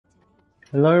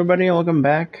Hello everybody and welcome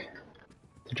back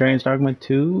to Dogma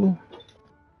 2.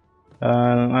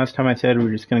 Last time I said we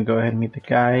were just going to go ahead and meet the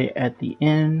guy at the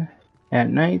inn at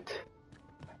night.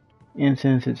 And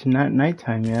since it's not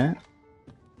nighttime yet,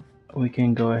 we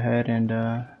can go ahead and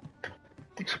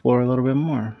explore a little bit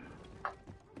more.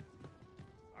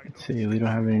 Let's see, we don't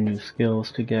have any new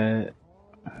skills to get.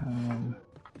 How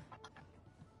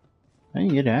do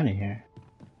you get out of here?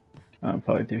 Oh,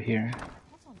 probably through here.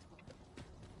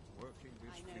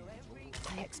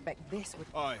 I expect this would.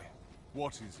 Aye,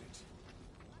 what is it?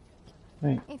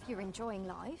 Wait. If you're enjoying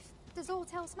life, does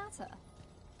aught else matter?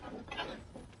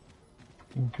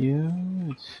 Thank you.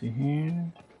 Let's see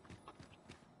here.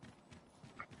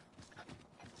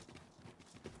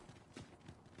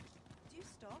 Do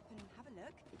stop and have a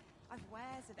look. I've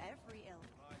wares of every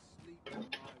ilk.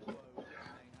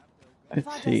 If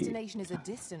our destination is a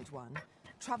distant one,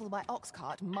 travel by ox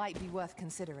cart might be worth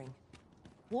considering.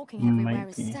 Walking everywhere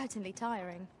is certainly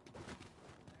tiring.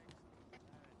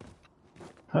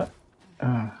 Huh.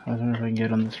 I was wondering if I can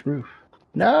get on this roof.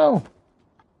 No!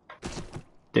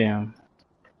 Damn.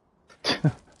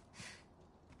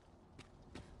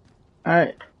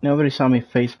 Alright, nobody saw me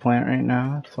face plant right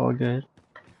now. It's all good.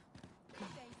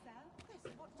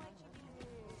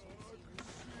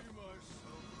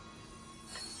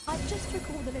 I've just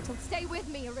recalled a little. Stay with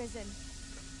me, Arisen.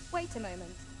 Wait a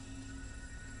moment.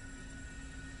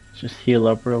 Let's just heal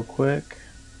up real quick.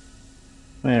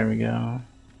 There we go.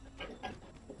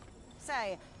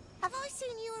 Say, have I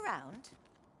seen you around?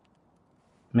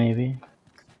 Maybe.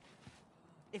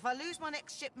 If I lose my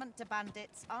next shipment to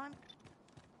bandits, I'm...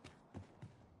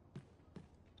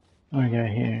 What do we got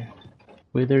here?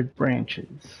 Withered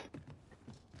branches.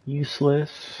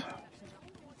 Useless.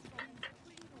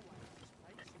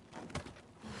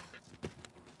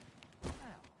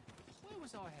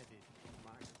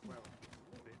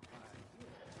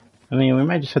 I mean, we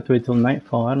might just have to wait till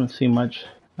nightfall. I don't see much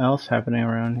else happening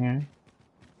around here.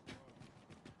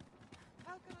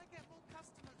 How can I get more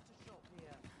customers to shop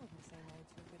here? Wouldn't say no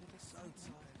to a bit of a so tired.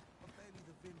 I've barely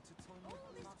the vim to time. What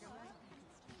do we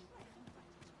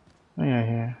got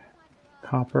here?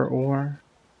 Copper ore.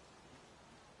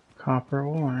 Copper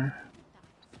ore.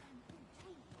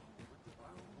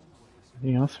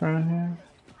 Anything else around here?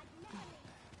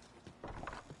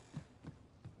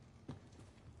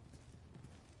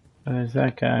 Oh, there's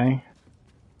that guy.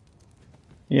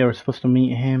 Yeah, we're supposed to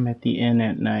meet him at the inn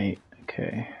at night.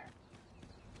 Okay.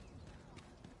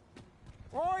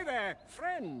 Oi there,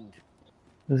 friend.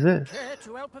 Who's this? Care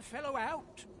to help a fellow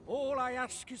out? All I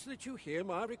ask is that you hear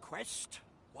my request.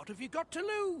 What have you got to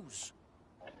lose?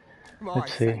 My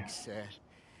thanks, sir.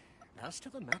 As to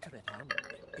the matter at hand,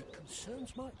 it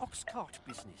concerns my ox cart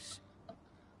business.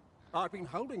 I've been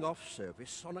holding off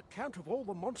service on account of all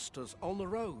the monsters on the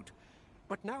road,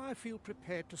 but now I feel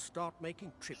prepared to start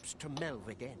making trips to Melv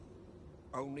again.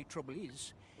 Only trouble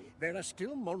is, there are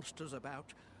still monsters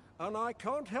about, and I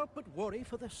can't help but worry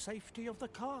for the safety of the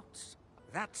carts.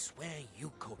 That's where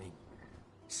you come in.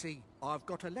 See, I've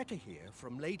got a letter here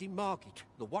from Lady Margit,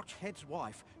 the Watchhead's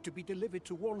wife, to be delivered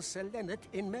to one Sir Leonard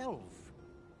in Melv.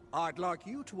 I'd like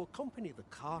you to accompany the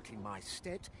cart in my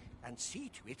stead and see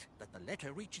to it that the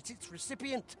letter reaches its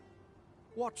recipient.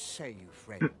 What say you,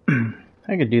 friend?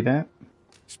 I could do that.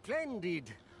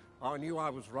 Splendid! I knew I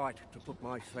was right to put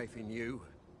my faith in you.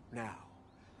 Now,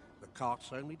 the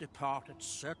carts only depart at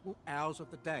certain hours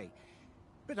of the day,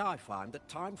 but I find that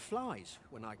time flies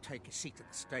when I take a seat at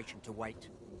the station to wait.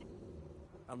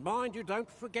 And mind you don't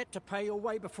forget to pay your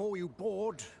way before you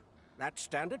board. That's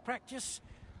standard practice,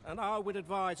 and I would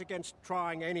advise against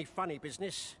trying any funny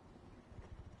business.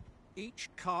 Each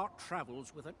cart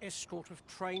travels with an escort of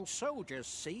trained soldiers,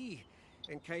 see?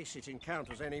 In case it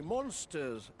encounters any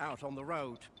monsters out on the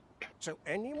road. So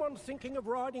anyone thinking of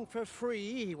riding for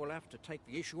free will have to take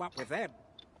the issue up with them.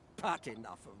 But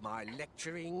enough of my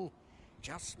lecturing.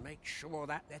 Just make sure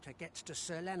that letter gets to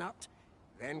Sir Leonard,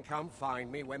 then come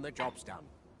find me when the job's done.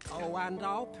 Oh, and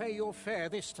I'll pay your fare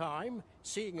this time,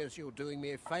 seeing as you're doing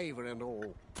me a favour and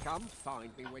all. Come find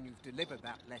me when you've delivered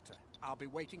that letter. I'll be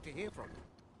waiting to hear from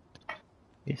you.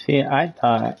 You see, I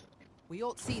thought We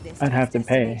ought to see this I'd have to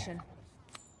pay.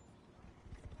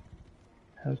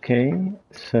 Okay,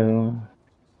 so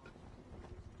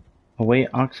away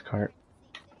ox cart.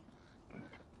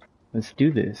 Let's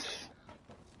do this.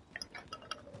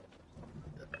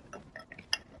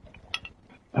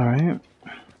 Alright.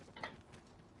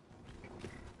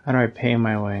 How do I pay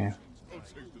my way?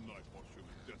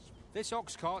 This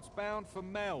ox cart's bound for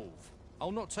Melv.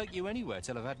 I'll not take you anywhere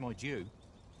till I've had my due.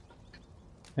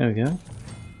 There we go.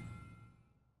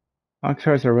 Ox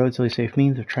carts are a relatively safe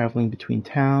means of traveling between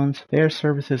towns. Their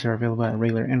services are available at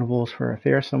regular intervals for a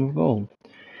fair sum of gold.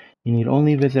 You need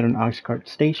only visit an ox cart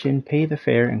station, pay the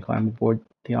fare, and climb aboard.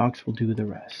 The ox will do the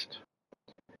rest.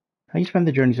 How you spend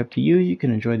the journey is up to you. You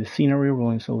can enjoy the scenery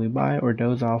rolling slowly by, or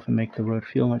doze off and make the road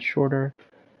feel much shorter.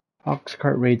 Ox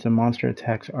cart raids and monster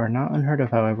attacks are not unheard of,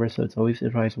 however, so it's always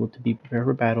advisable to be prepared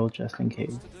for battle just in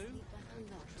case.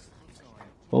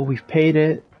 Well, we've paid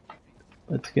it.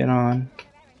 Let's get on.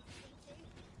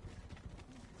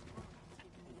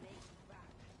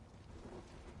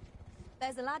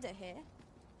 There's a ladder here.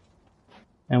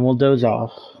 And we'll doze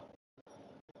off.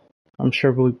 I'm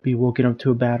sure we'll be woken up to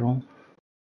a battle.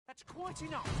 That's quite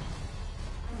enough.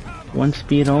 One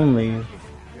speed only.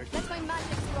 Let my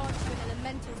magic grant you an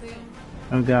elemental boon.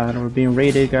 Oh god, we're being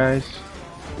raided, guys.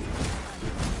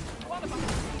 Well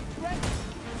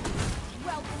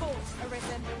fought,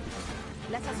 Arisen.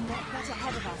 Let us not get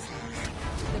ahead of ourselves.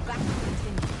 The battle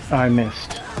continues. Oh, I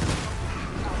missed.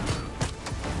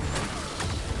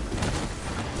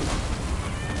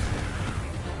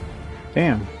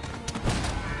 Damn.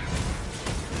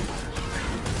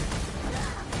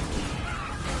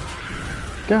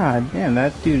 God damn,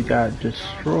 that dude got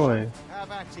destroyed.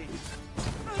 Have at it.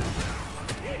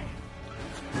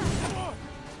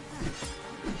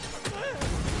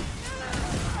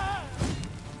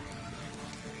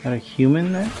 Got a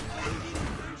human there?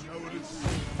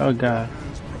 Oh god.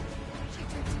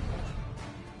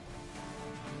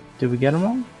 Did we get them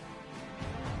all?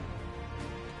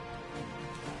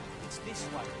 It's this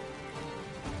way.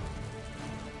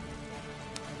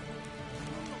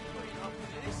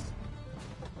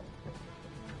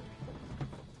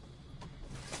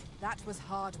 That was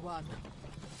hard won.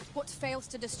 What fails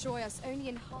to destroy us only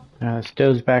in half. Let's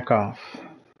doze back off.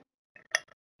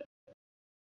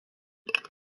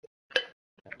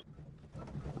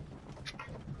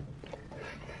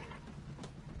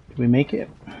 Did we make it?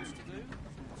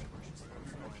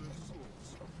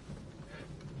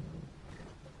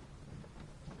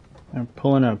 I'm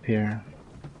pulling up here.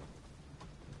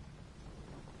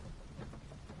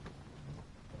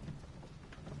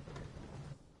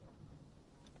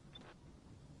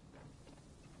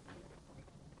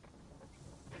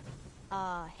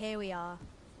 Ah, here we are.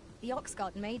 The ox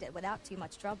cart made it without too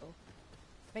much trouble.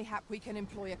 Mayhap we can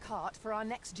employ a cart for our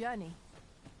next journey.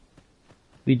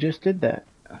 We just did that.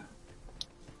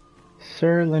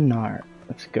 Sir Lenart.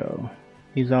 Let's go.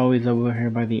 He's always over here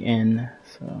by the inn,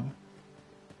 so...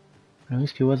 At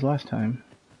least he was last time.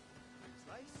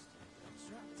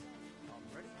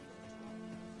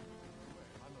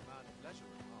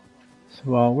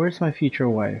 So, where's my future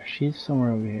wife? She's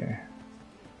somewhere over here.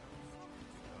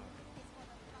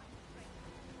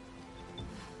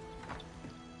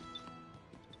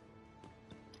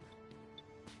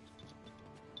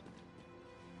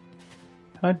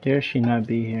 How dare she not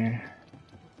be here?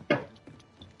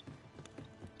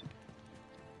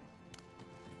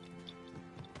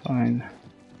 Fine.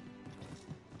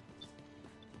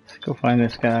 Let's go find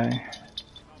this guy.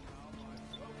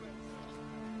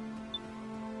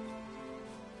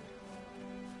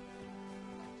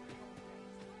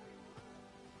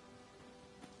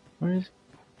 Where is... Is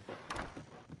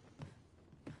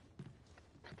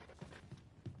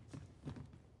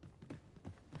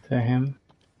that him?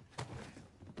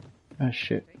 Oh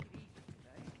shit.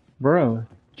 Bro,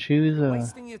 choose a...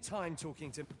 Wasting your time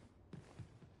talking to...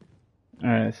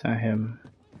 Alright, it's not him.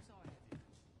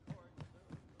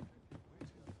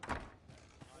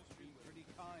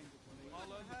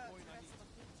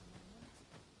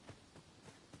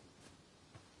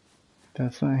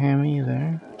 That's not him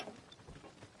either.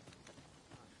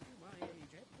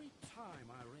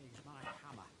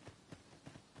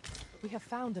 We have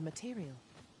found a material.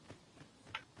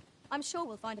 I'm sure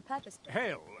we'll find a purpose.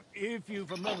 Hail, if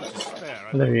you've a moment to spare.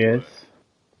 There he is.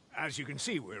 As you can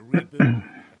see, we're rebuilding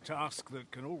a task that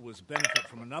can always benefit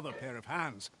from another pair of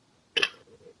hands.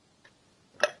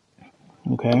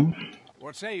 Okay.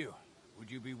 What say you?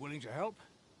 Would you be willing to help?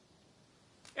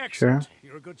 Excellent. Sure.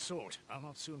 You're a good sort. I'll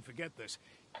not soon forget this.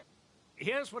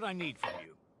 Here's what I need from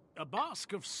you. A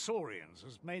bask of saurians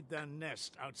has made their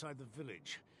nest outside the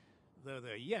village. Though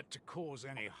they're yet to cause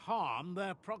any harm,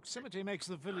 their proximity makes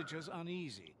the villagers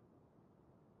uneasy.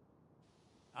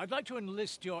 I'd like to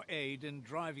enlist your aid in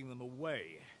driving them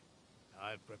away.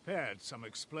 I've prepared some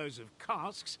explosive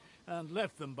casks and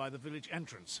left them by the village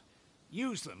entrance.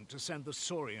 Use them to send the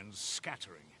saurians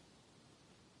scattering.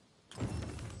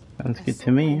 Sounds good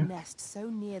to me. A nest so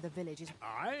near the village is...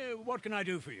 What can I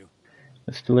do for you?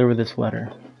 Let's deliver this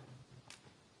letter.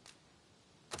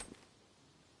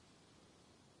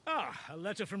 Ah, a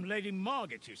letter from Lady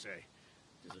Margaret, you say?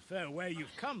 It is a fair way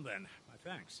you've come, then. My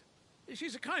thanks.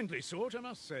 She's a kindly sort, I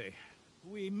must say.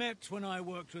 We met when I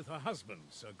worked with her husband,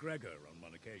 Sir Gregor, on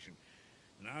one occasion.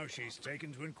 Now she's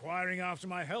taken to inquiring after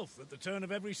my health at the turn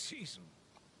of every season.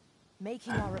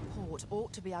 Making our report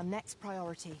ought to be our next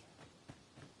priority.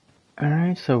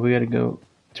 Alright, so we gotta go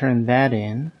turn that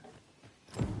in.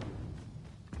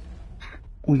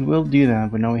 We will do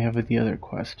that, but now we have the other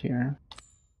quest here.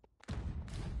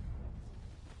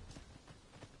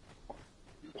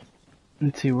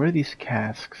 Let's see, where are these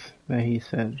casks that he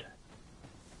said?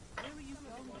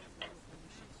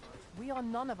 We are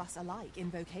none of us alike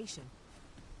in vocation.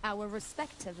 Our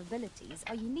respective abilities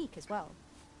are unique as well.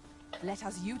 Let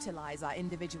us utilize our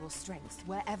individual strengths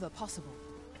wherever possible.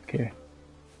 Okay.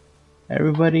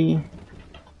 Everybody,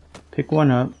 pick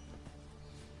one up.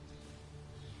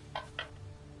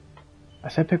 I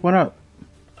said pick one up.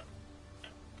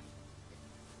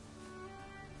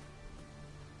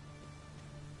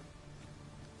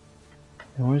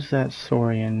 And where's that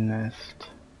Saurian nest?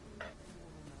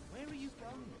 Where are you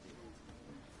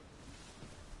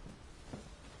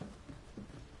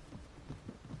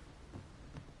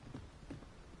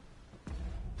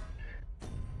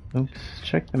going? Oops,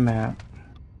 check the map.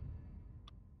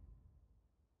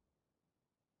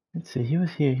 Let's see, he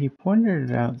was here. He pointed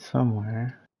it out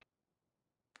somewhere.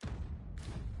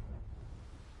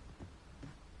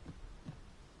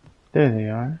 There they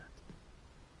are.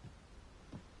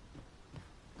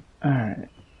 Alright,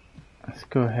 let's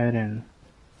go ahead and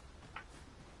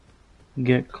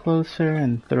get closer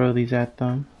and throw these at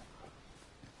them.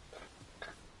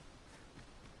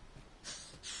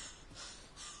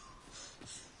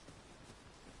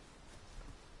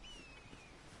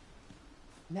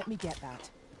 Let me get that.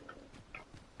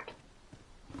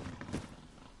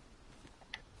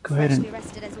 Go ahead and... Freshly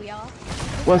rested as we are.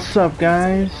 What's up,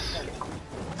 guys?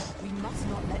 We must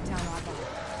not let down our guard.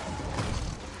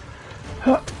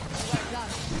 Huh.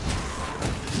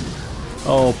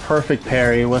 Oh, perfect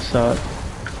parry. What's up?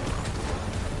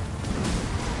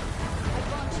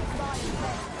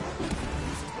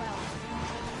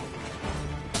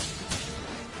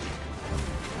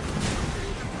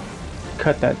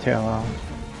 Cut that tail off.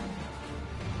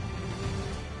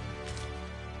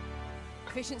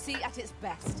 Efficiency at its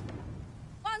best.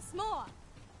 Once more.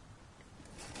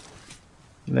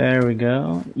 There we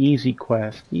go. Easy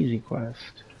quest. Easy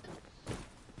quest.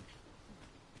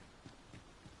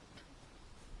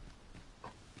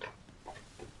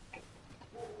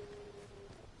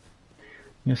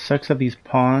 It sucks that these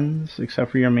pawns,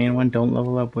 except for your main one, don't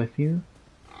level up with you.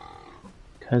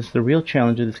 Because the real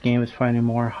challenge of this game is finding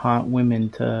more hot women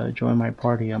to join my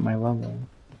party at my level.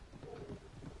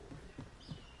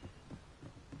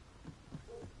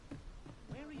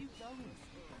 Where are you going?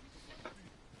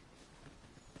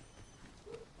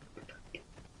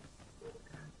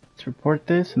 Let's report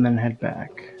this and then head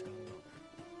back.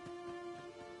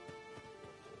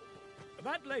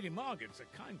 That Lady Margaret's a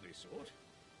kindly sort.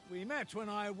 We met when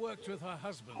I worked with her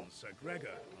husband, Sir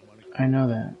Gregor, on one occasion. I know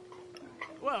that.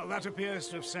 Well, that appears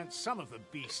to have sent some of the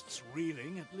beasts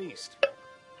reeling, at least.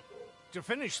 To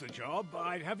finish the job,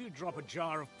 I'd have you drop a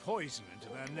jar of poison into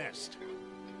their nest.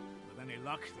 With any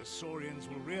luck, the Saurians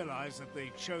will realize that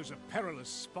they chose a perilous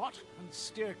spot and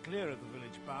steer clear of the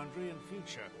village boundary in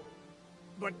future.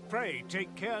 But pray,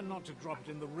 take care not to drop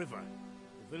it in the river.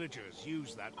 The villagers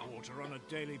use that water on a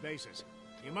daily basis.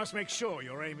 You must make sure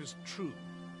your aim is true.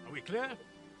 Are we clear?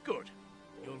 Good.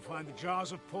 You'll find the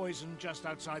jars of poison just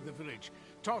outside the village.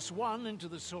 Toss one into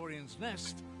the Saurian's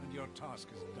nest, and your task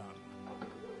is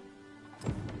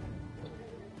done.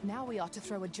 Now we are to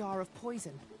throw a jar of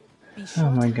poison. Be sure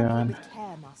Oh my to handle God. it with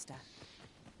care, Master.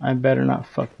 I better not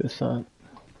fuck this up.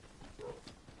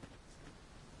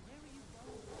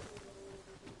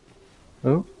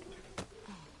 Oh.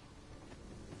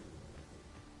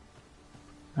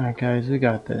 Alright guys, we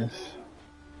got this.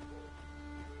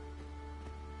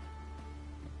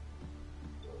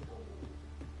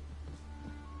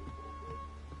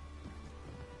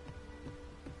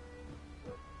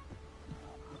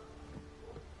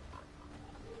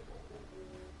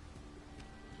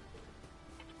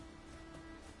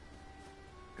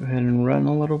 Go ahead and run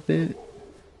a little bit.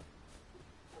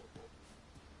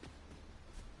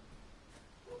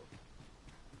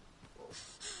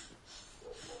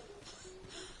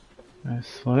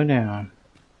 Slow down.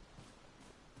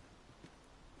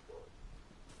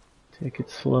 Take it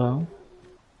slow.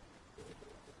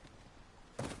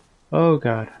 Oh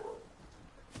God.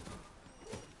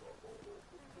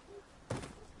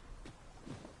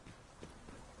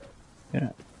 Yeah.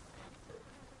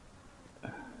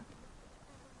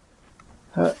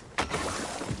 Well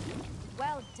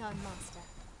done, Master.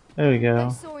 There we go.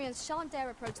 Those Saurians shan't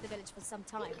dare approach the village for some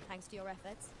time, thanks to your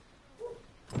efforts.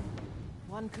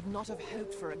 One could not have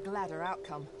hoped for a gladder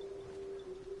outcome.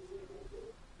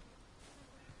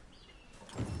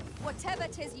 Whatever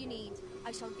 'tis you need,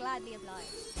 I shall gladly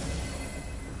oblige.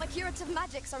 My curative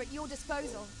magics are at your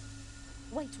disposal.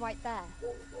 Wait right there.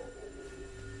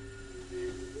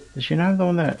 Is she not the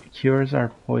one that cures our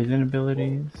poison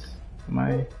abilities? Am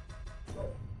I?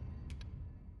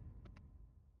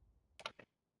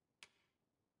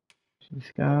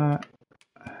 She's got...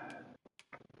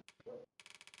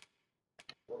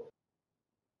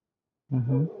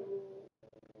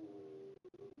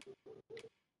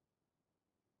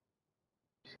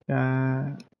 She's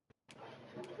got...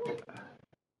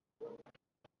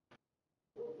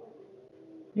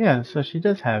 Yeah, so she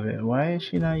does have it. Why is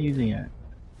she not using it?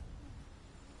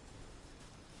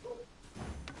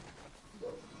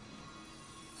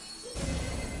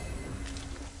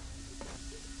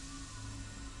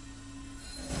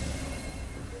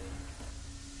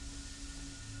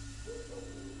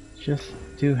 Just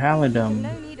do Halidom.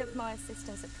 No need of my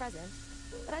assistance at present,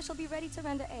 but I shall be ready to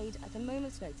render aid at a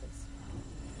moment's notice.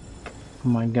 Oh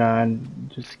my god,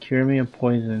 just cure me of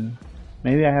poison.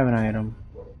 Maybe I have an item.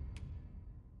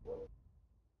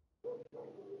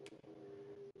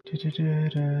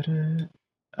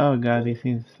 Oh god, these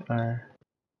things are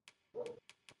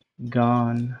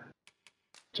gone.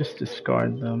 Just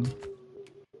discard them.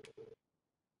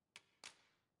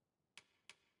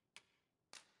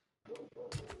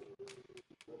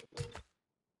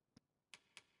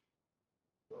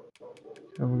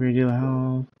 Overgrade deal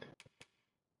health.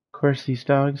 Of course, these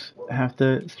dogs have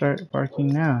to start barking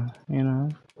now, you know?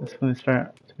 That's when they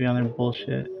start to be on their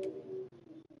bullshit.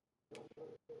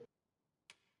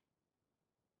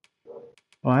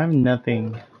 Well, I have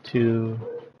nothing to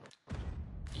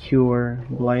cure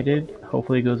Blighted.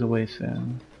 Hopefully it goes away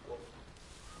soon.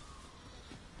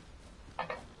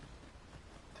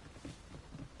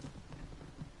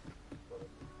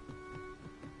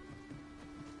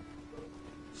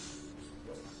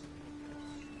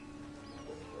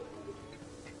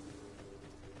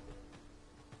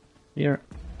 Here.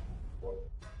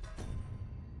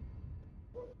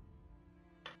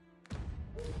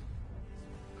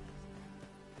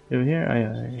 Over here? Oh,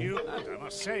 yeah, there you go. I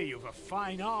must say, you've a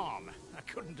fine arm. I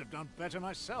couldn't have done better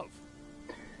myself.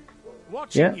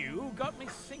 Watching you got me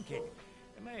thinking.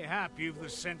 Mayhap you've the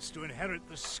sense to inherit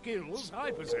the skills I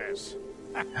possess.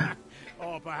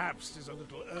 Or perhaps 'tis a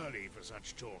little early for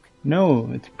such talk.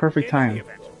 No, it's perfect In time. any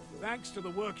event, thanks to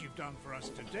the work you've done for us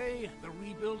today, the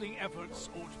rebuilding efforts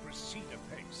ought to proceed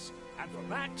apace. And for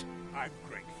that, I'm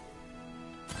grateful.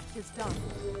 'Tis done.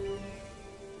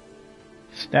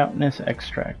 Stoutness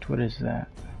extract. What is that?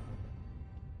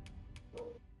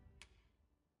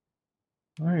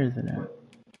 Where is it at?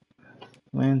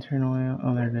 Lantern oil.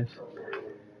 Oh, there it is.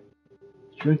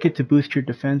 Drink it to boost your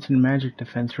defense and magic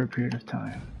defense for a period of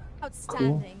time.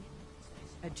 Outstanding.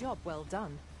 A job well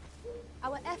done.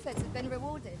 Our efforts have been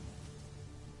rewarded.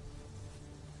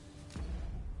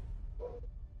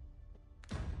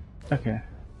 Okay.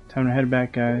 Time to head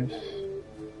back, guys.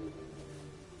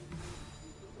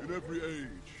 In every age,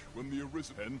 when the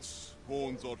arisen, hence,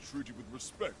 pawns are treated with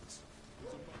respect.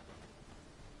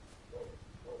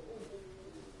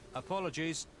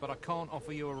 Apologies, but I can't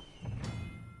offer you a...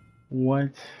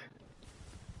 What?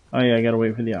 Oh yeah, I gotta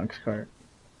wait for the ox cart.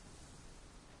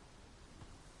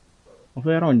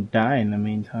 Hopefully I don't die in the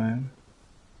meantime.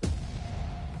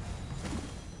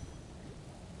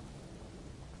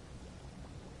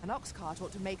 An ox cart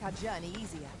ought to make our journey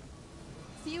easier.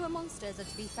 Fewer monsters are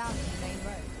to be found on the main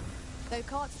road, though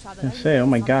carts travel. I was gonna say, oh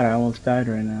my god, I almost died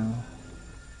right now.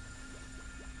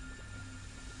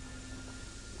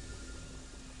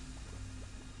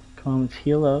 Come on, let's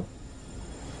heal up.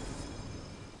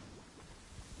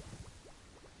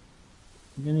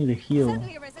 I'm gonna need a heal.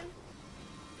 Certainly arisen.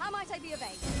 How might I be of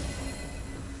aid?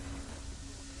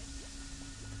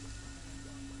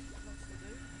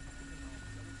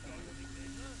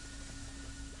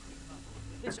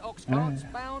 This ox cart's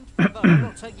bound, but I'll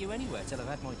not take you anywhere till I've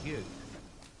had my due.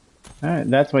 Alright,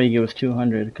 that's why you give us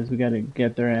 200, because we gotta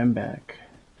get there and back.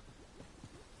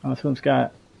 Oh, this one's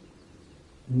got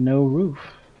no roof.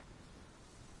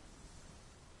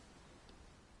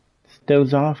 Let's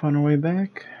doze off on our way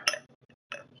back.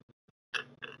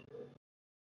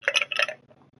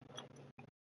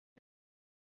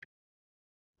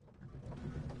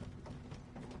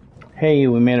 Hey,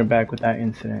 we made it back without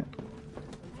incident.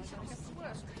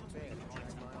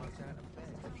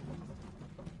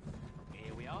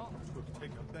 Here we are. It would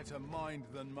take a better mind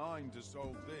than mine to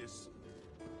solve this.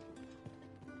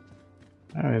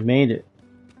 Alright, made it.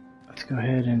 go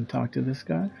ahead and talk to this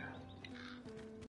guy.